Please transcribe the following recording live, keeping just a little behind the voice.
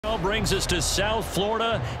Brings us to South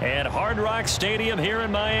Florida and Hard Rock Stadium here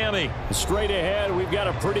in Miami. Straight ahead, we've got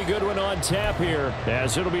a pretty good one on tap here,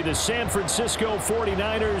 as it'll be the San Francisco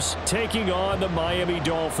 49ers taking on the Miami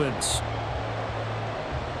Dolphins.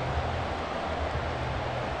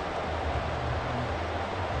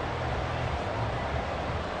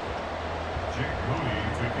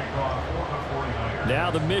 Now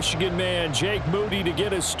the Michigan man, Jake Moody, to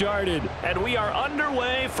get us started. And we are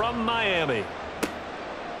underway from Miami.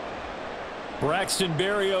 Braxton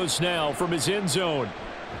Berrios now from his end zone.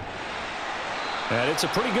 And it's a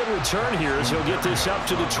pretty good return here as he'll get this up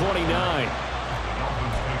to the 29.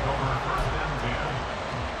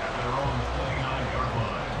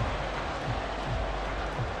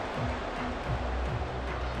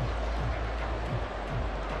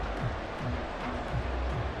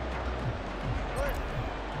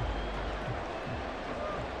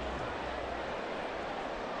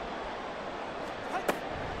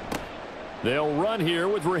 They'll run here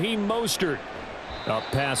with Raheem Mostert. Up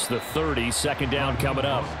past the 30, second down coming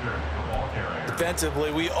up.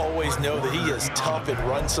 Defensively, we always know that he is tough in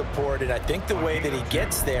run support, and I think the way that he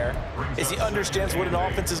gets there is he understands what an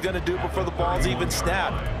offense is going to do before the ball's even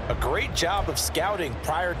snapped. A great job of scouting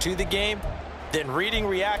prior to the game, then reading,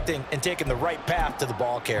 reacting, and taking the right path to the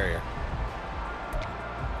ball carrier.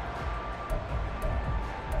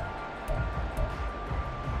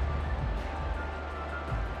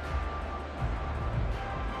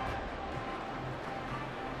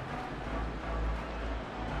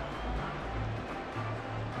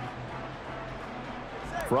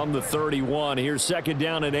 From the 31, here's second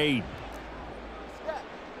down and 8.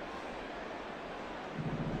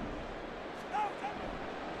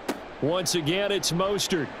 Once again, it's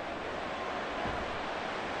Mostert.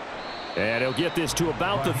 And he'll get this to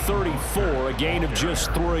about the 34, a gain of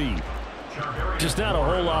just 3. Just not a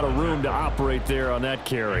whole lot of room to operate there on that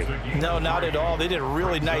carry. No, not at all. They did a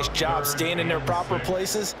really nice job staying in their proper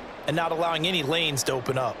places and not allowing any lanes to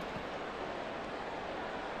open up.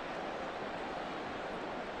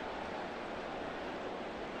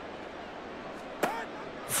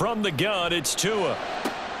 From the gun, it's Tua.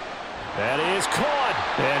 That is caught.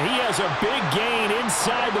 And he has a big gain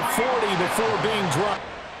inside the 40 before being dropped.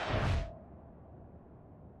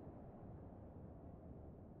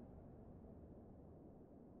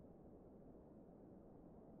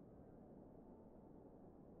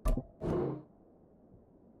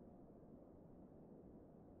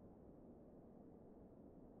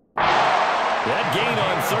 That gain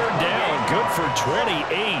on third down, good for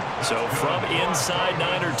 28. So from inside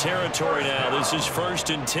Niner territory now, this is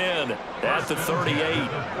 1st and 10 at the 38.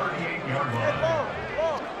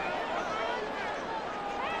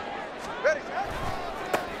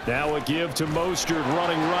 Now a give to Mostert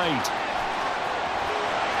running right.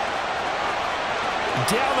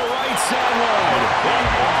 Down the right sideline. And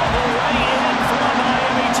all the way in for a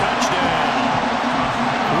Miami touchdown.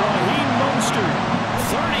 Raheem Mostert,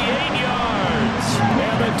 38 yards.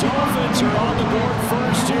 And the Dolphins are on the board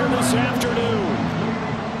first here this afternoon.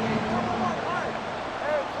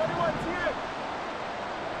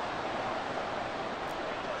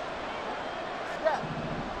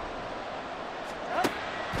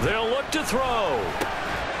 They'll look to throw.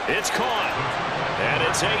 It's caught. And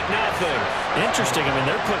it's 8-0. Interesting. I mean,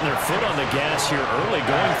 they're putting their foot on the gas here early,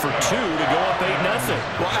 going for 2 to go up 8-0.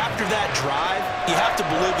 Well, after that drive, you have to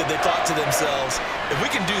believe that they thought to themselves, if we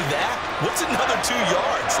can do that, what's another 2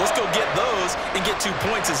 yards? Let's go get those and get 2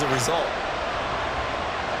 points as a result.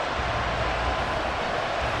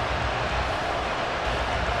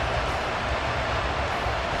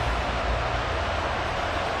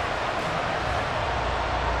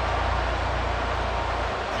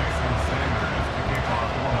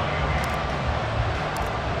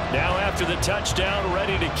 Now after the touchdown,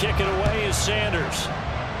 ready to kick it away is Sanders.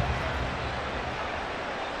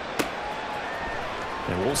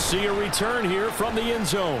 And we'll see a return here from the end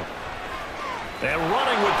zone. And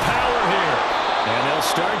running with power here. And they'll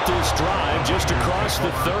start this drive just across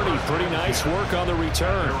the 30. Pretty nice work on the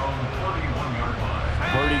return.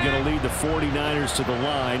 Purdy going to lead the 49ers to the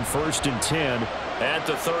line. 1st and 10 at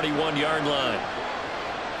the 31-yard line.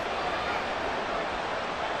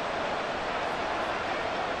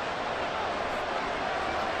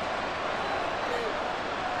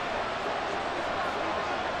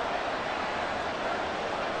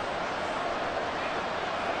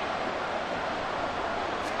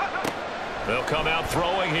 They'll come out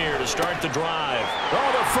throwing here to start the drive.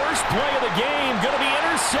 Oh, the first play of the game going to be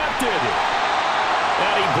intercepted.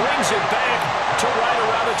 And he brings it back to right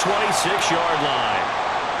around the 26-yard line.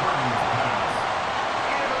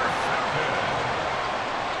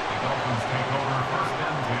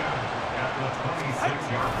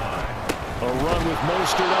 They'll run with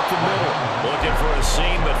Mostert up the middle. Looking for a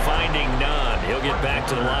seam, but finding none. He'll get back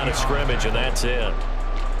to the line of scrimmage, and that's it.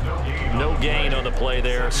 No gain on the play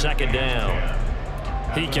there. Second down.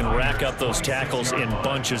 He can rack up those tackles in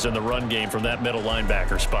bunches in the run game from that middle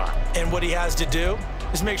linebacker spot. And what he has to do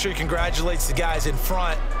is make sure he congratulates the guys in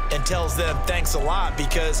front and tells them thanks a lot,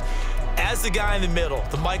 because as the guy in the middle,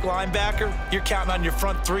 the Mike linebacker, you're counting on your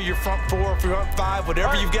front three, your front four, your front five,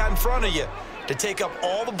 whatever you've got in front of you to take up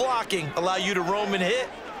all the blocking, allow you to roam and hit,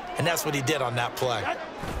 and that's what he did on that play.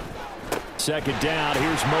 Second down,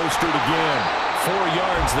 here's Mostert again. 4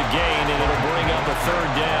 yards the gain, and it'll bring up a third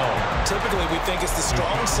down. Typically, we think it's the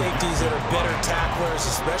strong safeties that are better tacklers,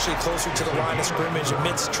 especially closer to the line of scrimmage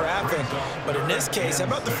amidst traffic. But in this case, how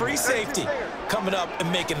about the free safety coming up and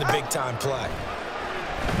making the big-time play?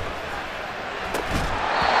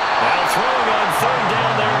 Now throwing on third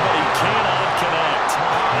down there, but he cannot connect.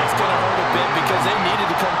 That's going to hurt a bit because they needed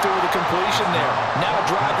to come through with a completion there. Now a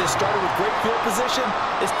drive that started with great field position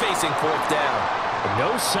is facing fourth down.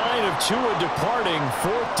 No sign of Tua departing.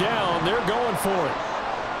 Fourth down. They're going for it.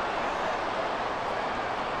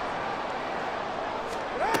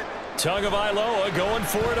 Tagovailoa going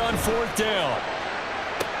for it on fourth down.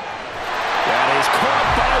 That is caught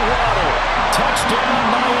by Waddle. Touchdown,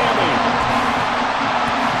 Miami.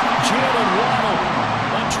 Jalen Waddle,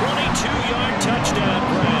 a 22-yard touchdown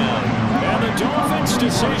grab. And the Dolphins'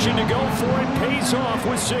 decision to go for it pays off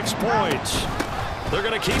with 6 points. They're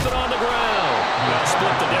going to keep it on the ground. Now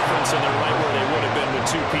split the difference, and they're right where they would have been with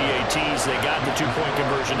 2 PATs. They got the 2-point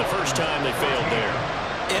conversion the first time. They failed there.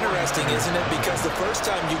 Interesting, isn't it? Because the first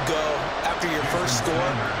time you go after your first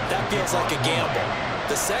score, that feels like a gamble.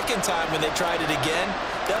 The second time when they tried it again,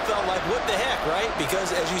 that felt like, what the heck, right?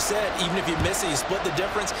 Because, as you said, even if you miss it, you split the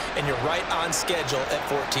difference, and you're right on schedule at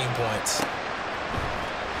 14 points.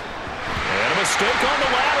 And a mistake on the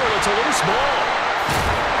lateral. It's a loose ball.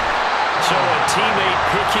 So a teammate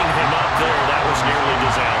picking him up there, that was nearly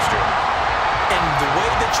disaster. And the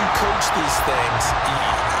way that you coach these things,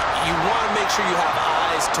 you want to make sure you have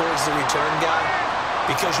eyes towards the return guy,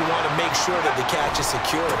 because you want to make sure that the catch is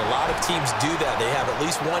secured. A lot of teams do that. They have at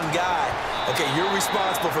least one guy. Okay, you're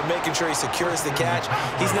responsible for making sure he secures the catch.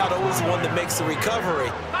 He's not always the one that makes the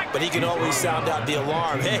recovery, but he can always sound out the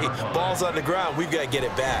alarm. Hey, ball's on the ground. We've got to get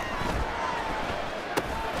it back.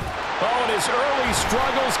 Oh, and his early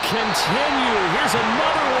struggles continue. Here's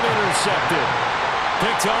another one intercepted.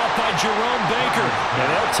 Picked off by Jerome Baker. And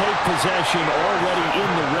they'll take possession already in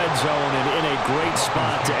the red zone and in a great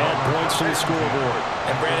spot to add points to the scoreboard.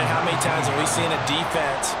 And, Brandon, how many times have we seen a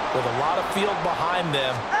defense with a lot of field behind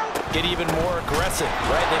them get even more aggressive,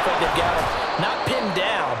 right? They feel like they've got them not pinned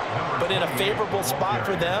down, but in a favorable spot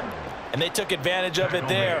for them. And they took advantage of it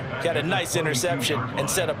there. Got a nice interception and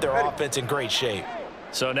set up their offense in great shape.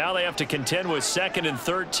 So now they have to contend with 2nd and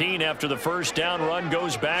 13 after the first down run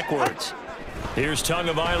goes backwards. Here's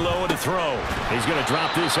Tagovailoa to throw. He's going to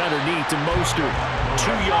drop this underneath to Mostert.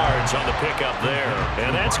 2 yards on the pickup there.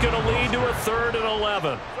 And that's going to lead to a 3rd and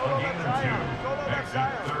 11.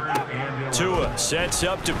 Tua sets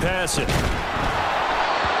up to pass it.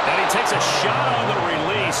 And he takes a shot on the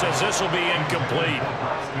release as this will be incomplete.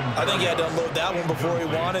 I think he had to unload that one before he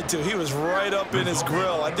wanted to. He was right up in his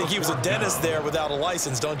grill. I think he was a dentist there without a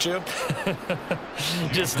license, don't you?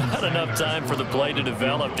 Just not enough time for the play to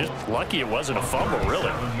develop. Just lucky it wasn't a fumble,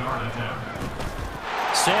 really.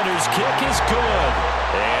 Sanders' kick is good.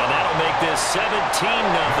 And that'll make this 17-0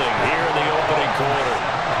 here in the opening quarter.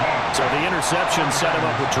 So the interception set him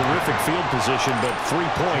up with terrific field position, but 3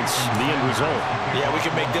 points, the end result. Yeah, we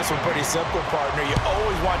can make this one pretty simple, partner. You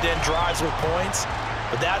always want to end drives with points,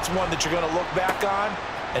 but that's one that you're going to look back on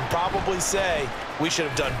and probably say, we should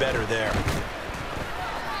have done better there.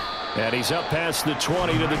 And he's up past the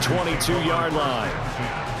 20 to the 22-yard line.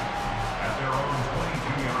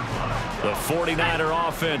 The 49er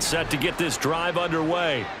offense set to get this drive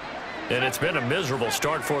underway. And it's been a miserable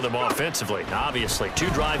start for them offensively. Obviously, 2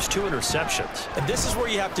 drives, 2 interceptions. And this is where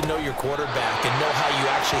you have to know your quarterback and know how you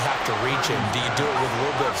actually have to reach him. Do you do it with a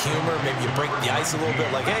little bit of humor? Maybe you break the ice a little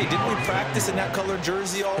bit like, hey, didn't we practice in that colored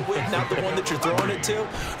jersey all week, not the one that you're throwing it to?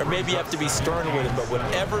 Or maybe you have to be stern with him. But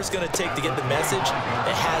whatever it's going to take to get the message,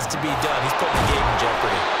 it has to be done. He's putting the game in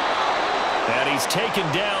jeopardy. And he's taken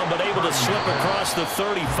down, but able to slip across the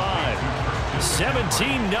 35.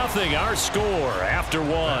 17-0 our score after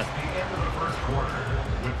 1.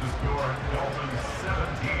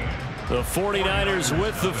 The 49ers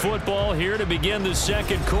with the football here to begin the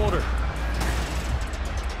second quarter.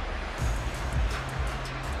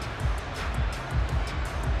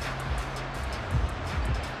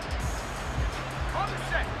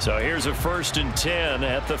 So here's a 1st and 10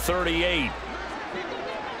 at the 38.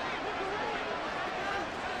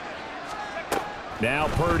 Now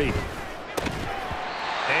Purdy.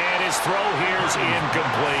 And his throw here is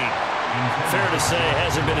incomplete. Fair to say,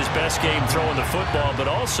 hasn't been his best game throwing the football, but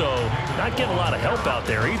also not getting a lot of help out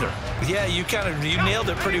there either. Yeah, you nailed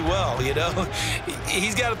it pretty well, you know.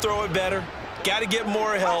 He's got to throw it better. Got to get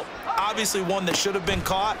more help. Obviously one that should have been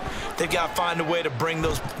caught. They've got to find a way to bring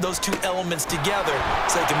those two elements together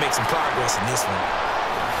so they can make some progress in this one.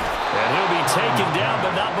 And he'll be taken down,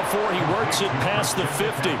 but not before he works it past the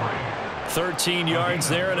 50. 13 yards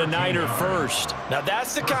there and a Niner first. Now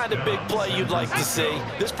that's the kind of big play you'd like to see.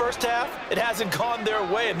 This first half, it hasn't gone their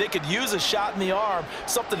way, and they could use a shot in the arm,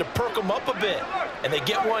 something to perk them up a bit. And they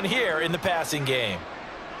get one here in the passing game.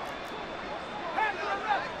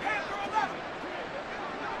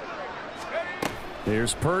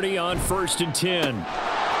 Here's Purdy on 1st and 10.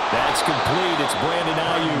 That's complete. It's Brandon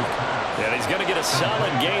Ayuk. And he's going to get a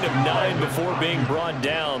solid gain of 9 before being brought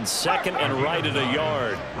down. 2nd and right at a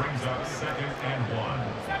yard. Brings up 2nd and 1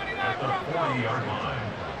 at the 40-yard line.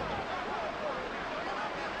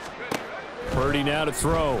 Purdy now to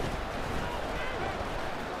throw.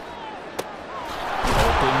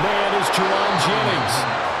 Open man is Juwan Jennings.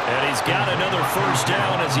 And he's got another 1st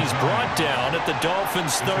down as he's brought down at the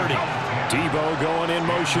Dolphins 30. Debo going in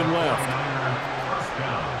motion left.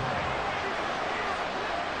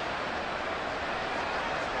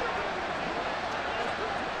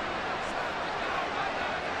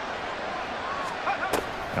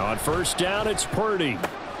 On 1st down, it's Purdy.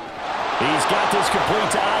 He's got this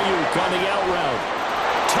complete to Ayuk on the out route.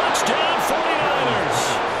 Touchdown,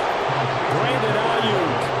 49ers. Brandon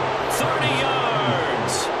Ayuk, 30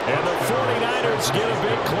 yards. And the 49ers get a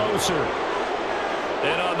bit closer.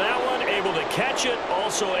 And on that one, able to catch it,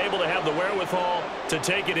 also able to have the wherewithal to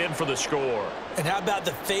take it in for the score. And how about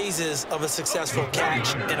the phases of a successful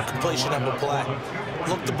catch and a completion of a play?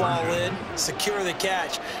 Look the ball in, secure the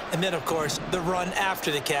catch, and then, of course, the run after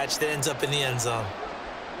the catch that ends up in the end zone.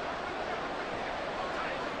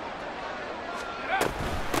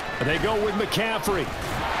 And they go with McCaffrey.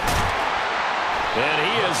 And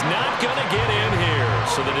he is not going to get in here.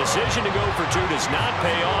 So the decision to go for 2 does not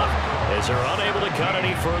pay off as they're unable to cut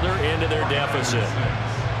any further into their deficit.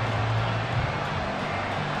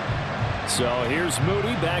 So here's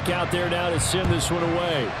Moody back out there now to send this one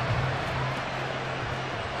away.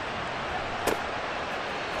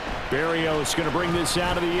 Berrios going to bring this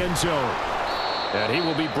out of the end zone. And he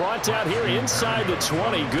will be brought down here inside the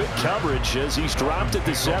 20. Good coverage as he's dropped at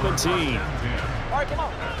the 17.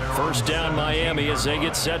 1st down Miami as they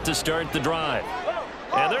get set to start the drive.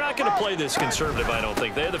 And they're not going to play this conservative, I don't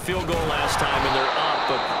think. They had the field goal last time, and they're up,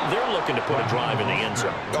 but they're looking to put a drive in the end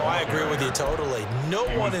zone. Oh, I agree with you totally. No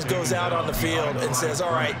one goes out on the field and says,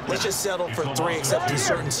 all right, let's just settle for 3, except in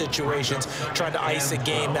certain situations, trying to ice a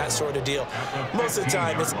game, that sort of deal. Most of the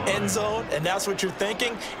time, it's end zone, and that's what you're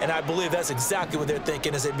thinking, and I believe that's exactly what they're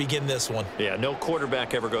thinking as they begin this one. Yeah, no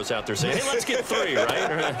quarterback ever goes out there saying, hey, let's get 3,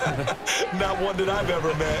 right? Not one that I've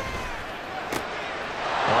ever met.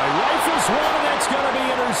 Rifles one, that's going to be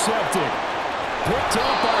intercepted. Picked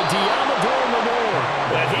up by Diamador Lenore.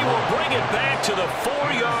 And he will bring it back to the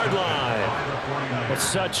 4-yard line. It's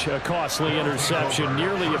such a costly interception,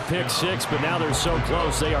 nearly a pick-6, but now they're so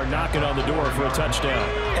close they are knocking on the door for a touchdown.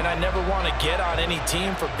 And I never want to get on any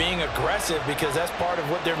team for being aggressive because that's part of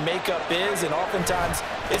what their makeup is, and oftentimes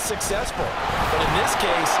it's successful. But in this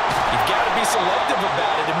case, you've got to be selective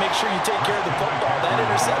about it and make sure you take care of the football. That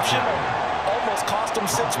interception almost cost them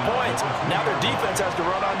 6 points. Now their defense has to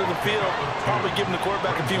run onto the field, probably giving the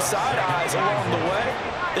quarterback a few side eyes along the way.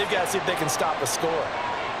 They've got to see if they can stop a score.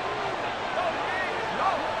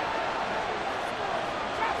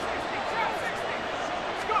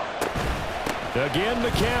 Again,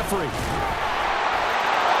 McCaffrey.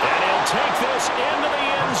 And he'll take this into the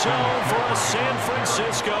end zone for a San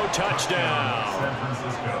Francisco touchdown.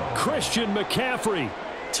 Christian McCaffrey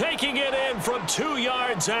taking it in from 2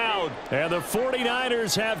 yards out. And the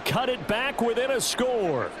 49ers have cut it back within a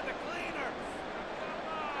score.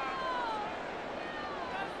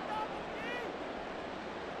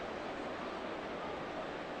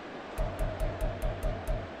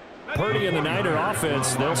 Purdy and the Niner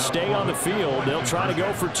offense, they'll stay on the field. They'll try to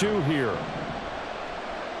go for 2 here.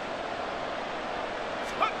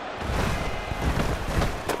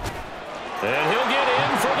 And he'll get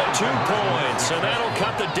in for the 2 points. So that'll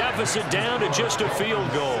cut the deficit down to just a field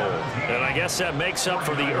goal. And I guess that makes up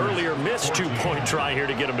for the earlier missed two-point try here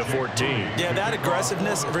to get them to 14. Yeah, that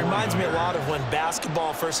aggressiveness, it reminds me a lot of when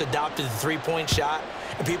basketball first adopted the three-point shot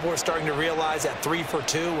and people were starting to realize that 3 for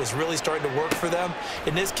 2 was really starting to work for them.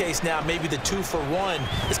 In this case now, maybe the 2 for 1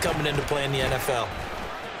 is coming into play in the NFL.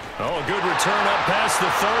 Oh, a good return up past the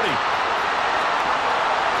 30.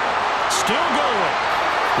 Still going.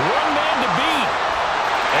 One man to beat.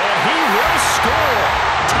 And he will score.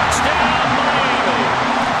 Touchdown, Miami.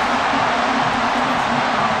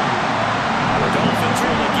 The Dolphins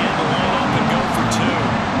will again line up and go for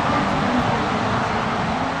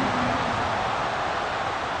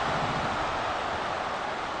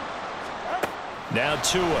 2. Now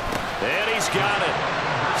Tua. And he's got it.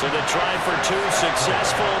 So the try for 2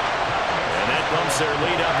 successful. And that bumps their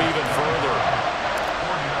lead up even further.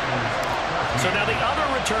 So now the other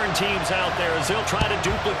return teams out there as they'll try to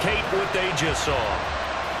duplicate what they just saw.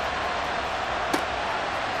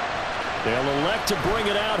 They'll elect to bring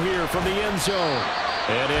it out here from the end zone.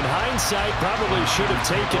 And in hindsight, probably should have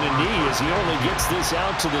taken a knee as he only gets this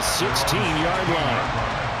out to the 16-yard line.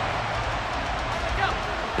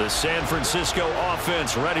 The San Francisco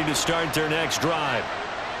offense ready to start their next drive.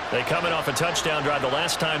 They coming off a touchdown drive the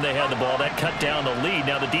last time they had the ball. That cut down the lead.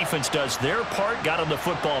 Now the defense does their part, got them the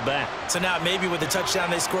football back. So now maybe with the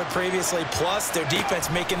touchdown they scored previously, plus their defense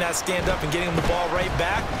making that stand up and getting them the ball right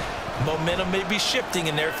back, momentum may be shifting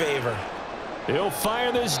in their favor. He'll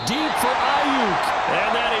fire this deep for Ayuk.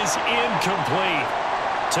 And that is incomplete.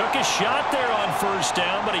 Took a shot there on first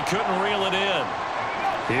down, but he couldn't reel it in.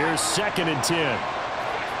 Here's 2nd and 10.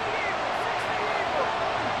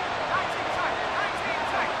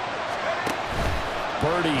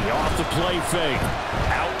 Purdy off the play fake.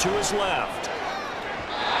 Out to his left.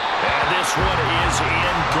 And this one is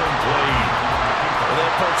incomplete. Well, they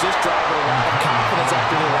approached this drive with a lot of confidence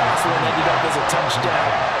after the last one ended up as a touchdown.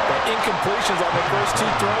 But incompletions on the first 2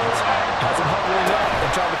 throws has them huddling up and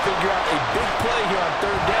trying to figure out a big play here on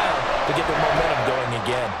 3rd down to get their momentum going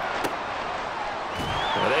again.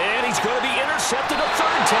 And he's going to be intercepted a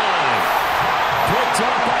 3rd time. Picked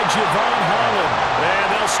up by Javon Holland. And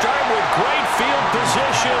they'll start with great field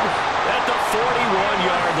position at the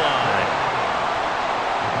 41-yard line.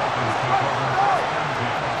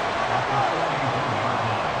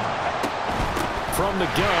 From the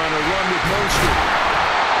gun, a run with Mostert.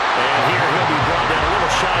 And here he'll be brought down a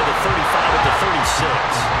little shy of the 35 at the 36.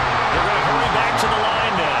 They're going to hurry back to the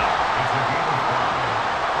line now.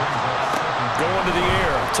 Going to the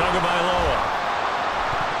air, Tagovailoa.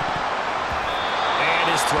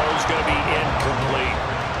 His throw's going to be incomplete.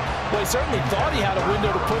 Well, he certainly thought he had a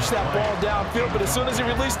window to push that ball downfield, but as soon as he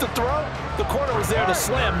released the throw, the corner was there to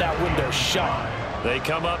slam that window shut. They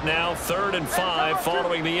come up now 3rd and 5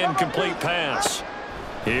 following the incomplete pass.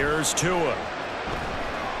 Here's Tua.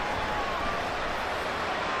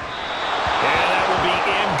 And that will be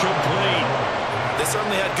incomplete. They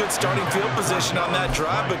certainly had good starting field position on that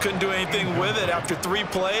drive, but couldn't do anything with it after 3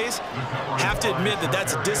 plays. Have to admit that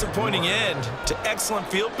that's a disappointing end to excellent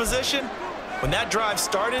field position. When that drive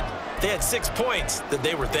started, they had 6 points that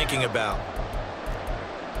they were thinking about.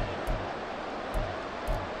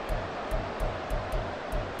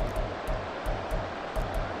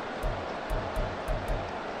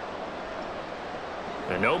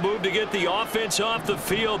 And no move to get the offense off the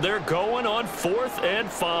field. They're going on 4th and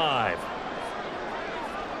 5.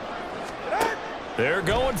 They're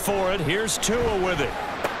going for it. Here's Tua with it.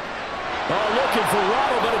 Oh, looking for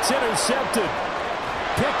Waddle, but it's intercepted.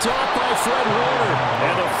 Picked off by Fred Warner.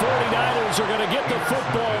 And the 49ers are going to get the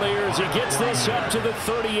football here as he gets this up to the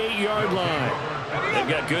 38-yard line. They've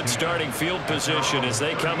got good starting field position as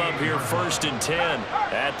they come up here 1st and 10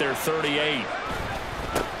 at their 38.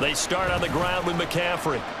 They start on the ground with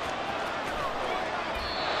McCaffrey.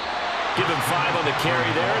 Give him 5 on the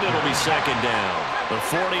carry there, and it'll be 2nd down. The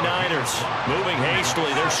 49ers moving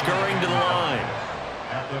hastily. They're scurrying to the line.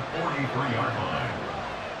 At the 43-yard line.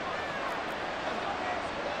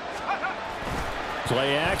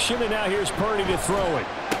 Play action, and now here's Purdy to throw it.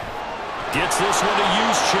 Gets this one to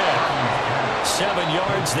Juszczyk. 7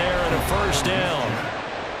 yards there and a 1st down.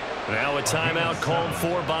 Now a timeout called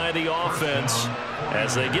for by the offense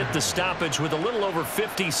as they get the stoppage with a little over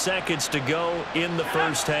 50 seconds to go in the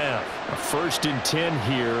first half. A 1st and 10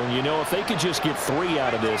 here, and you know, if they could just get 3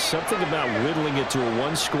 out of this, something about whittling it to a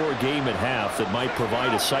 1-score game at half that might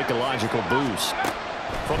provide a psychological boost.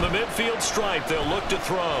 From the midfield stripe, they'll look to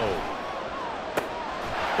throw.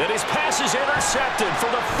 And his pass is intercepted for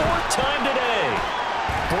the 4th time today.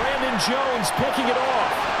 Brandon Jones picking it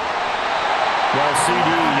off. Well, CD,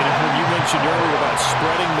 when you mentioned earlier about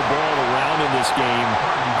spreading the ball around in this game,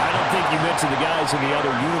 I don't think you mentioned the guys in the other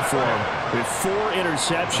uniform. With 4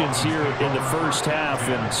 interceptions here in the first half,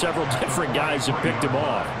 and several different guys have picked him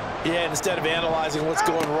off. Yeah, instead of analyzing what's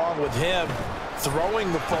going wrong with him, throwing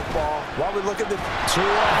the football, while we look at the... To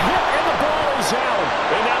a hit, and the ball is out.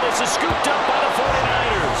 And now this is scooped up by the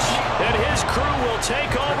 49ers. And his crew will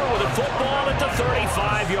take over with a football at the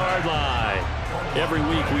 35-yard line. Every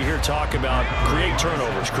week we hear talk about create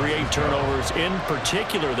turnovers. In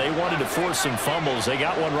particular, they wanted to force some fumbles. They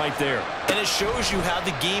got one right there. And it shows you how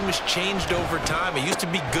the game has changed over time. It used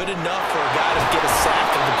to be good enough for a guy to get a sack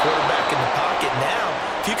of the quarterback in the pocket. Now,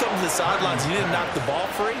 if you come to the sidelines and you didn't knock the ball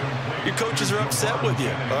free, your coaches are upset with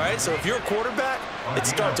you. All right, so if you're a quarterback, it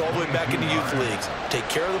starts all the way back in the youth leagues.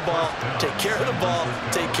 Take care of the ball, take care of the ball,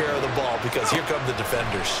 take care of the ball, because here come the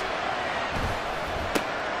defenders.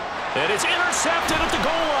 And it's intercepted at the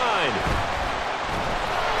goal line.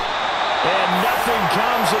 And nothing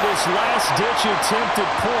comes of this last-ditch attempt at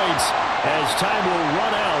points as time will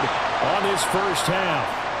run out on this first half.